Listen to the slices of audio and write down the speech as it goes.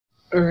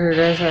Okay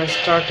guys, I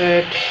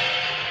started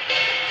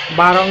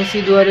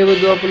Barongsai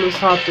 2021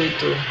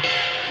 itu.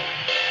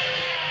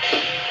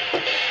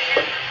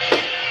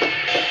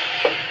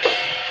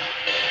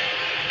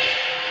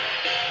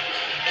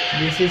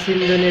 This is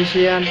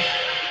Indonesian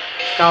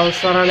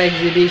Cultural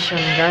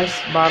Exhibition guys,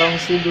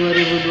 Barongsai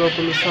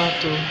 2021.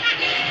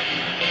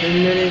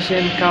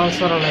 Indonesian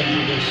Cultural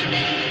Exhibition.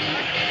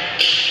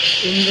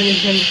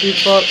 Indonesian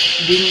people,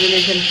 the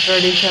Indonesian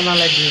Traditional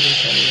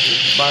Exhibition.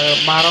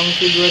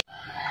 Barongsai 2021.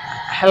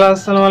 Halo,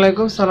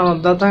 assalamualaikum, selamat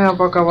datang.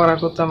 Apa kabar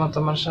aku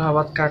teman-teman,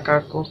 sahabat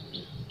kakakku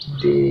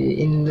di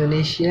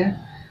Indonesia?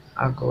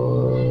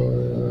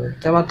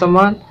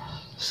 Teman-teman.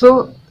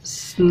 So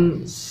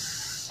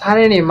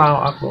hari ini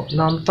mau aku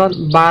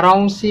nonton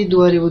Barongsai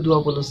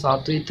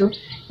 2021 itu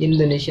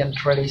Indonesian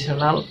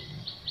Traditional,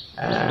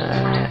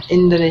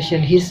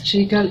 Indonesian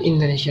Historical,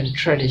 Indonesian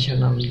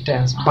Traditional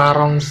Dance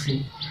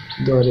Barongsai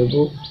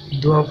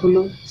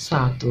 2021.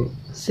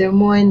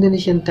 Semua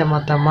Indonesian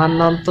teman-teman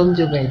nonton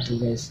juga itu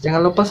guys.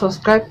 Jangan lupa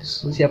subscribe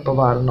siapa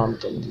baru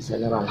nonton di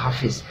channel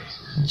Hafiz.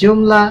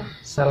 Jumlah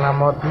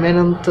selamat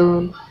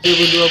menonton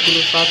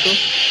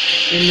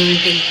 2021.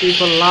 Indonesian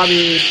people love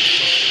it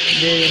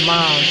very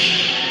much.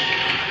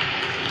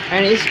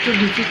 And it's too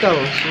difficult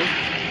also.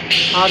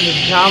 How the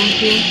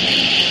jumping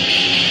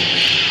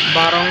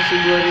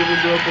Barongsai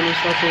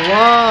 2021.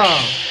 Wow,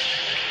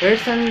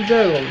 it's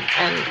enjoyable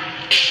and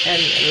a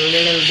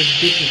little bit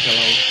difficult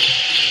also.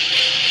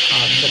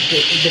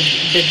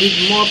 They did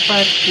more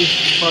practice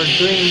for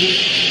doing this.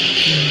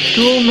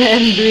 Two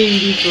men doing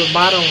this for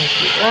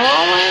Barongsai.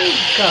 Oh my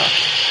god,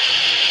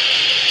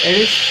 it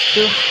is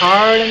too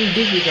hard and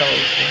difficult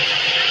also.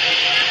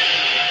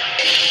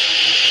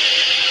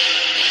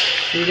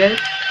 See guys?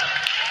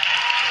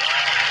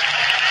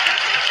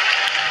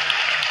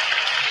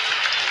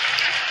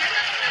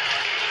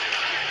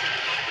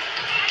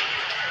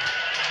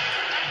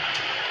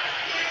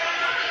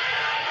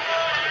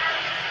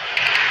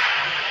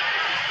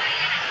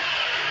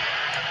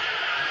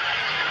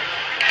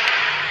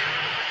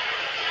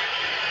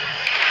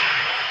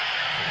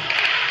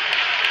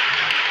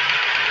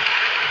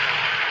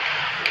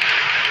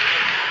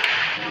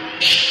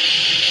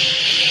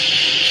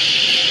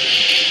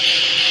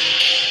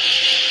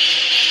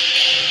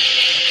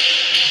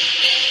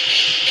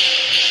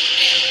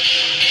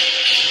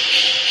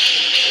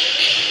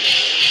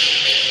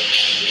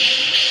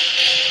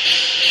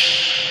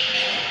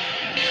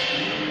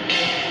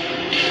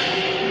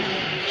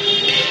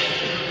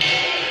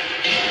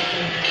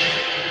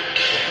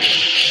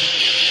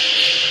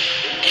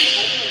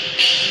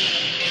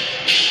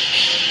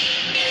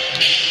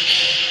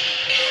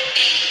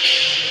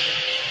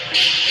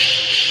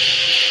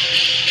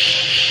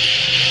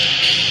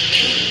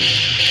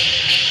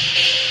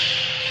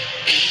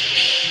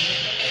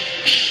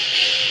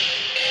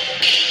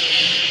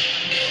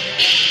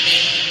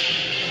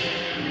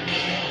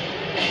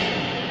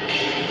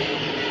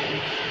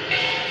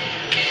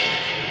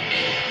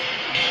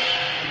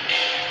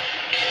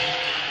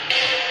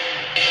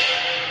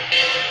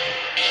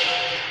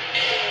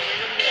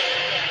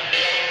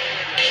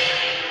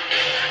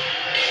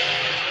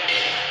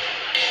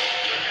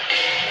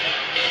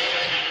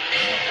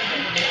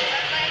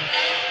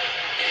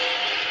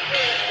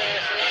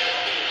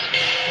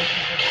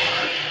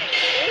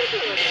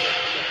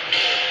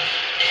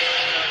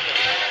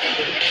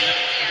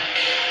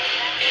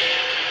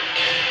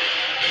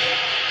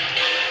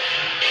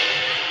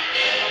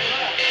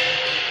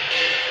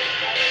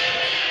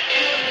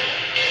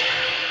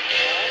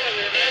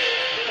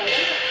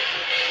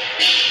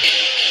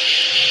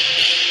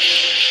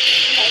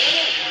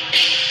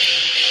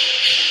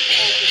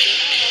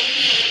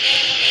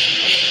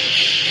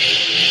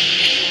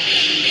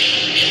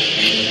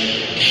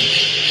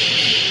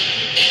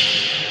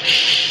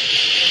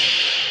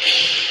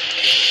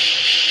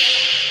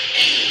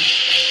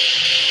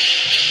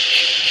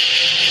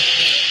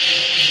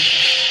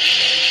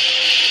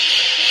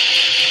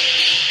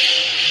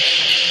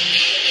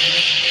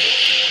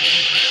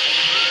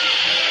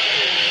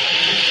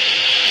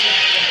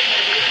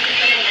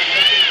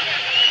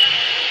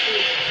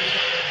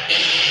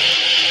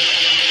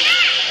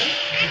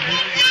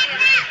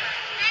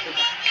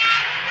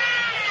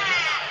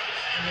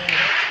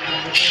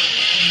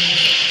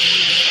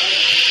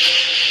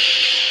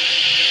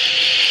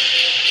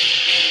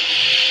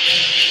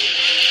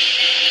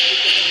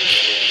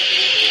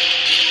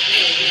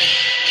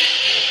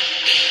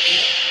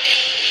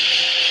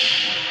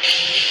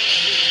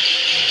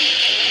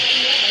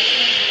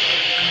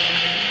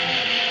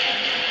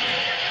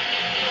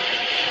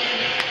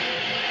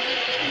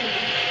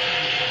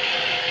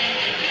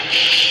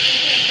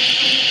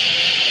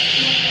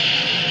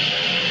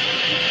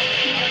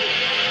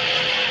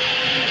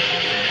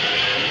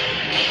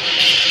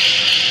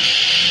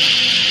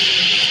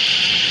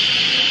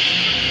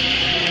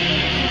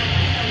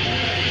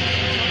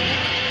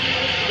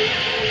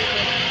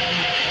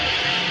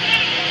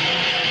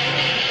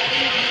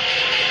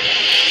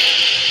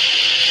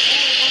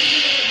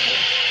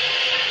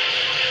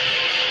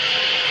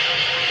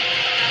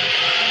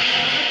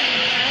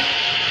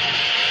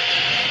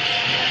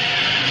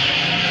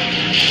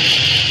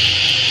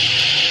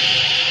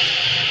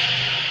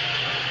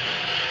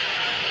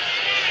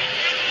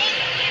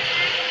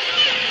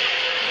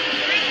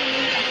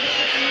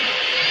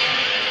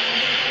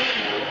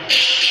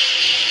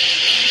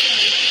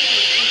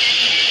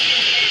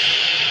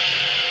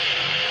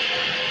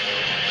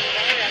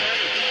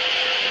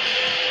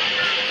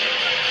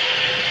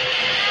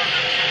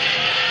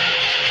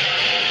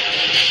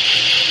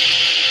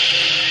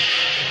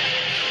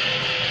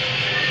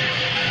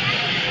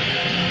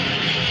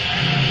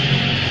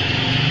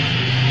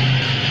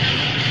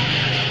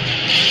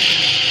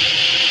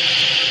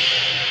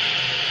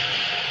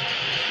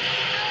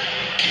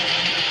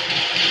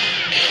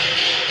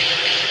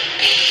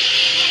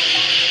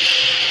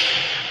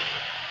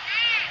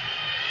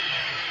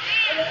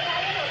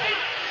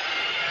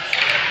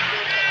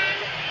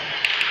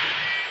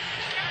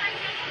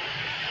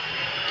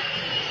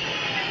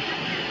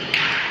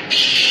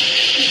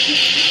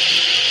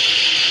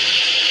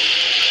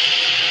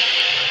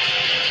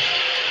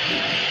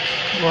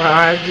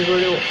 Wow,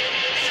 everybody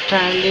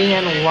standing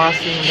and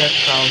watching the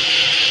crowd.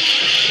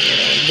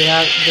 They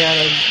are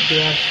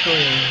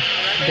showing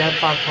their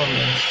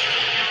performance.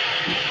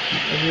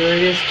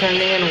 Everybody is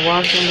standing and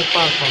watching the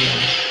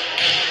performance.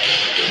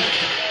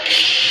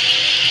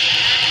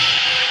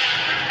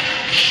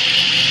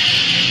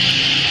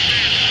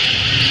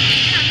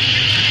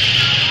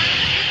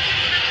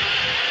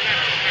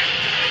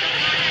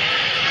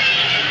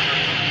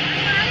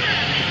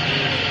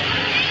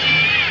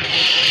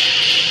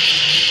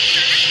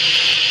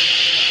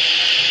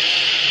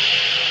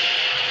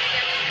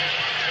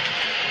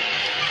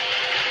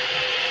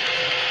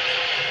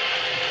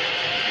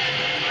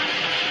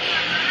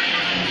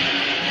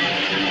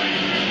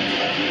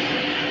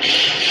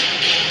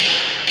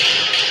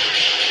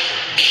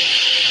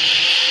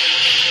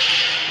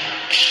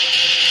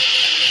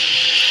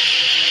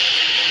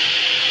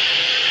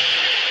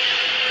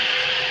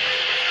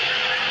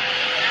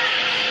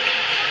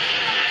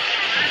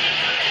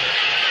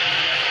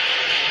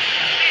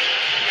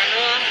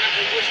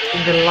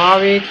 They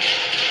love it,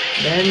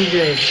 they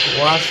enjoy it,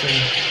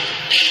 watching.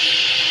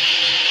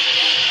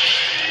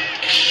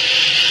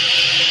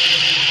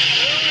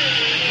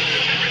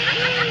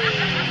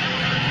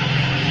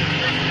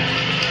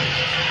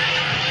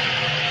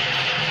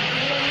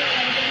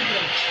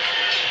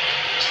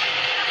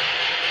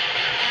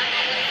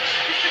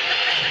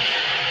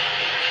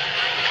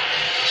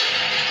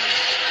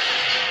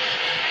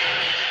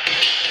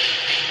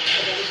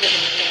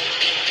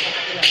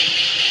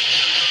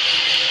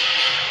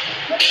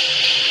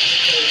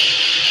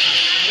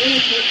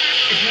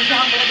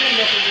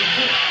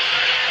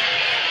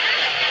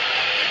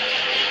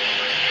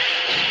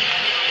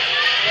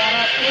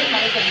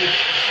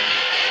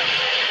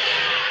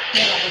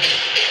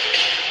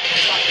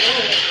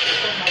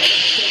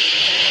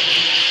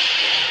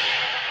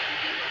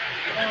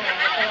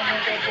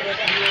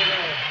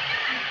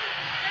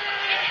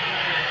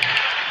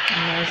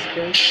 Nice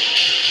guys.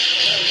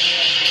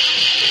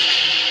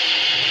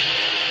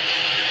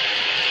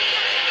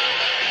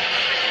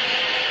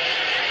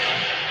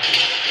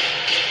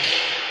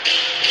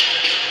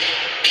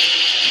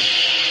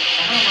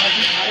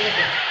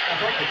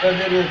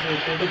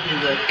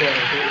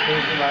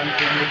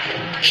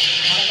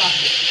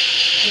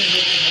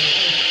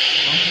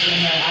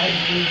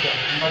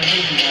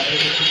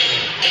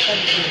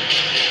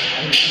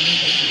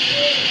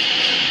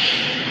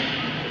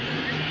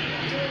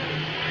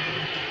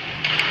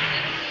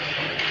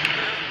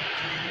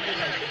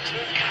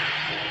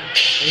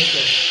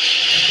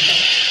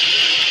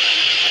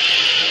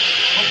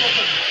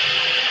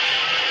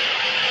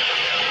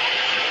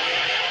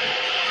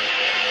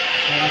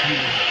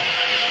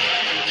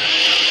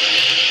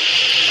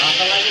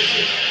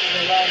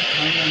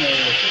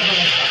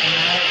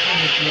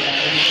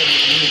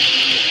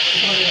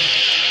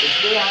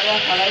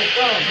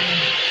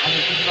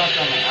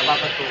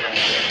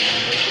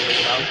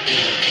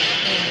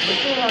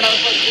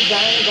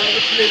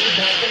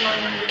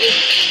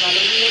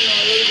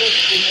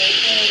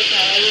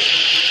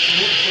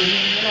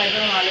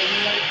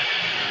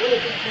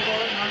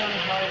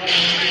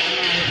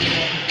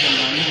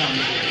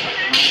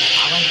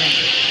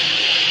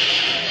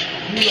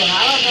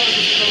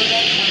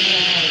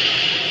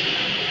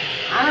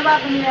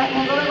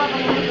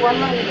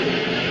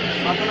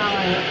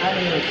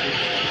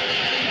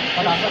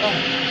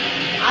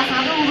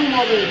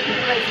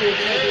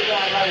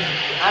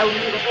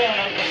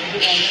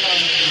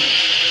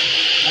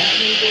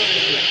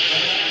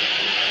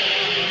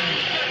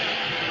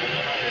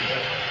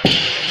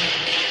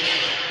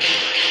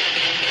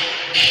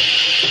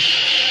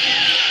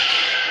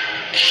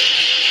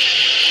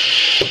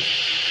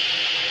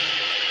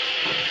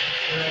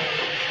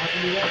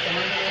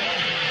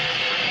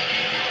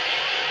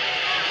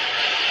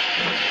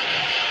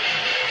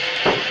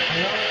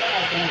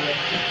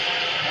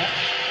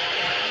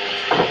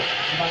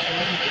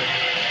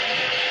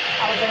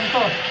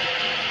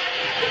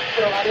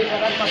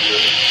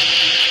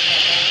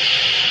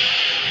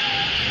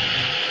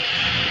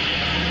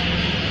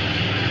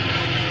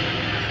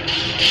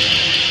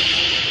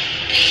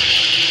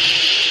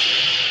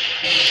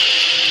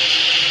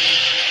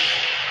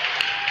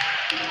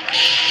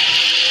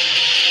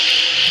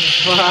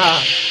 Wow.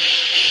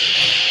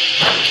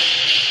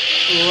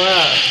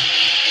 Wow.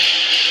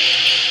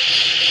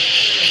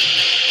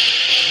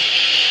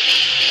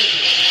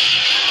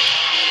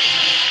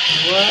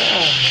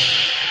 Wow.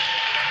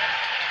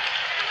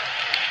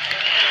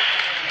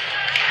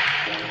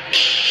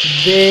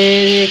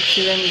 Very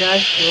excellent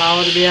guys.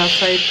 Laur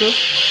biasa itu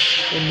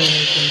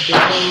Indonesian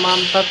people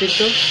mantap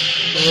itu.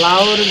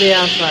 Laur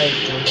biasa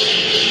itu.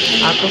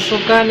 Aku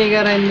suka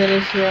negara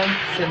Indonesia.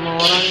 Semua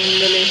orang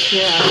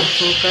Indonesia. Aku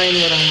suka ini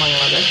orang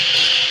Bangladesh.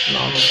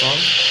 Nonton.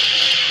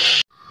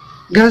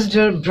 Guys,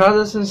 dear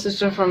brothers and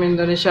sisters from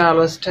Indonesia, I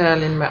always tell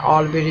in my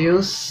all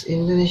videos,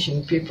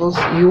 Indonesian peoples,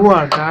 you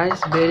are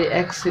guys very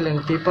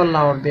excellent people.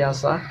 Laur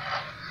biasa.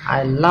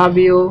 I love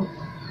you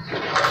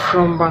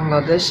from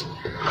Bangladesh.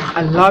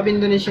 I love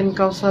Indonesian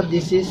culture.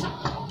 This is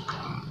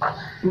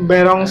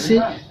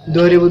Barongsai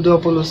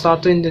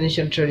 2021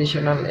 Indonesian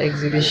Traditional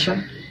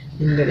Exhibition,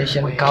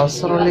 Indonesian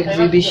Cultural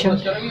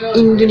Exhibition.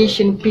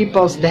 Indonesian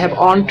peoples, they have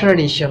own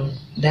tradition,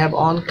 they have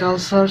own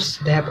cultures,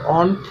 they have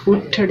own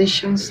food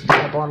traditions, they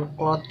have own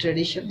cloth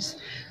traditions,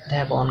 they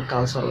have own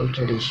cultural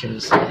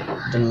traditions.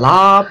 They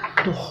love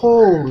to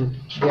hold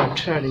their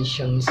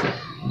traditions.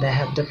 They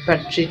have the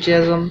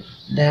patriotism,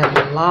 they have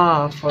the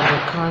love for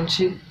their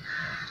country,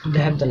 they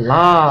have the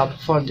love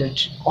for their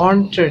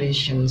own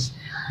traditions.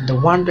 They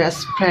want to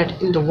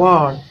spread in the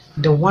world.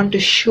 They want to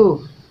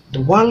show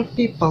the world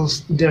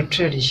peoples their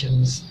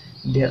traditions,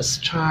 their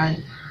style,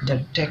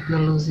 their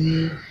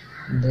technology,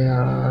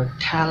 their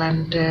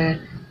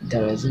talented,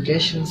 their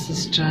education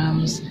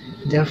systems,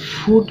 their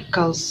food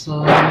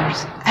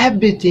cultures,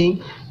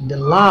 everything. They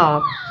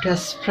love to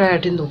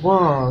spread in the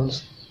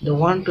world. They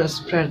want to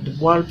spread the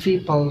world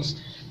peoples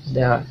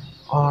their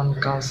on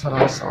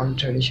cultures, on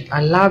tradition.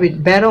 I love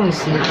it.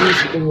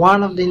 Barongsai is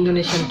one of the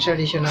Indonesian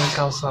traditional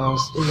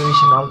cultures.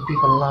 Indonesian all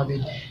people love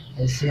it.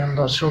 I see on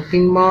the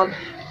shopping mall,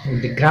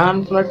 in the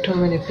ground floor, too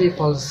many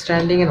people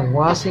standing and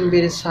watching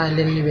very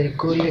silently, very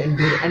coolly, and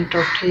very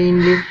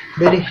entertainingly,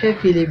 very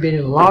happily, very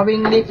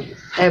lovingly.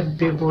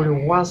 Everybody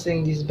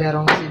watching this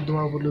Barongsai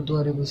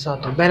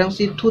 2021,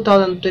 Barongsai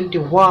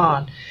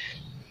 2021.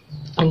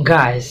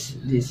 Guys,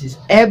 this is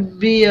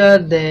every year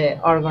they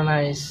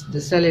organize,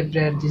 they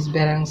celebrate this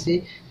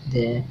Barongsai.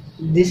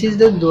 This is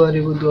the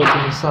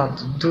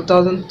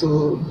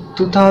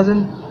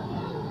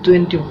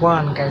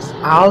 2021, guys.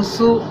 I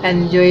also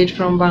enjoy it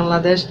from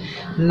Bangladesh.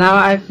 Now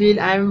I feel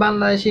I am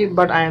Bangladeshi,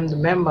 but I am the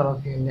member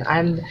of India.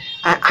 I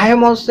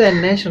am also a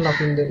nation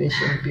of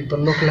Indonesian people.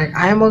 Look like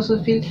I am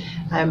also feel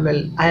I am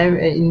an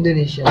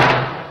Indonesian.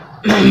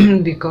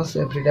 Because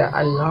every day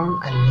I learn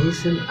and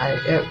listen,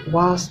 I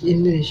watch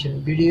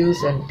Indonesian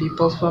videos and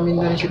people from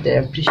Indonesia, they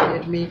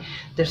appreciate me.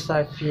 That's why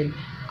I feel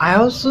I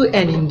also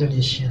an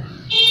Indonesian.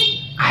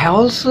 I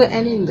also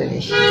an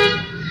Indonesian.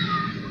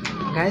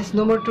 Guys,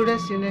 no more today.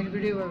 See you next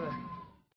video. Bye bye.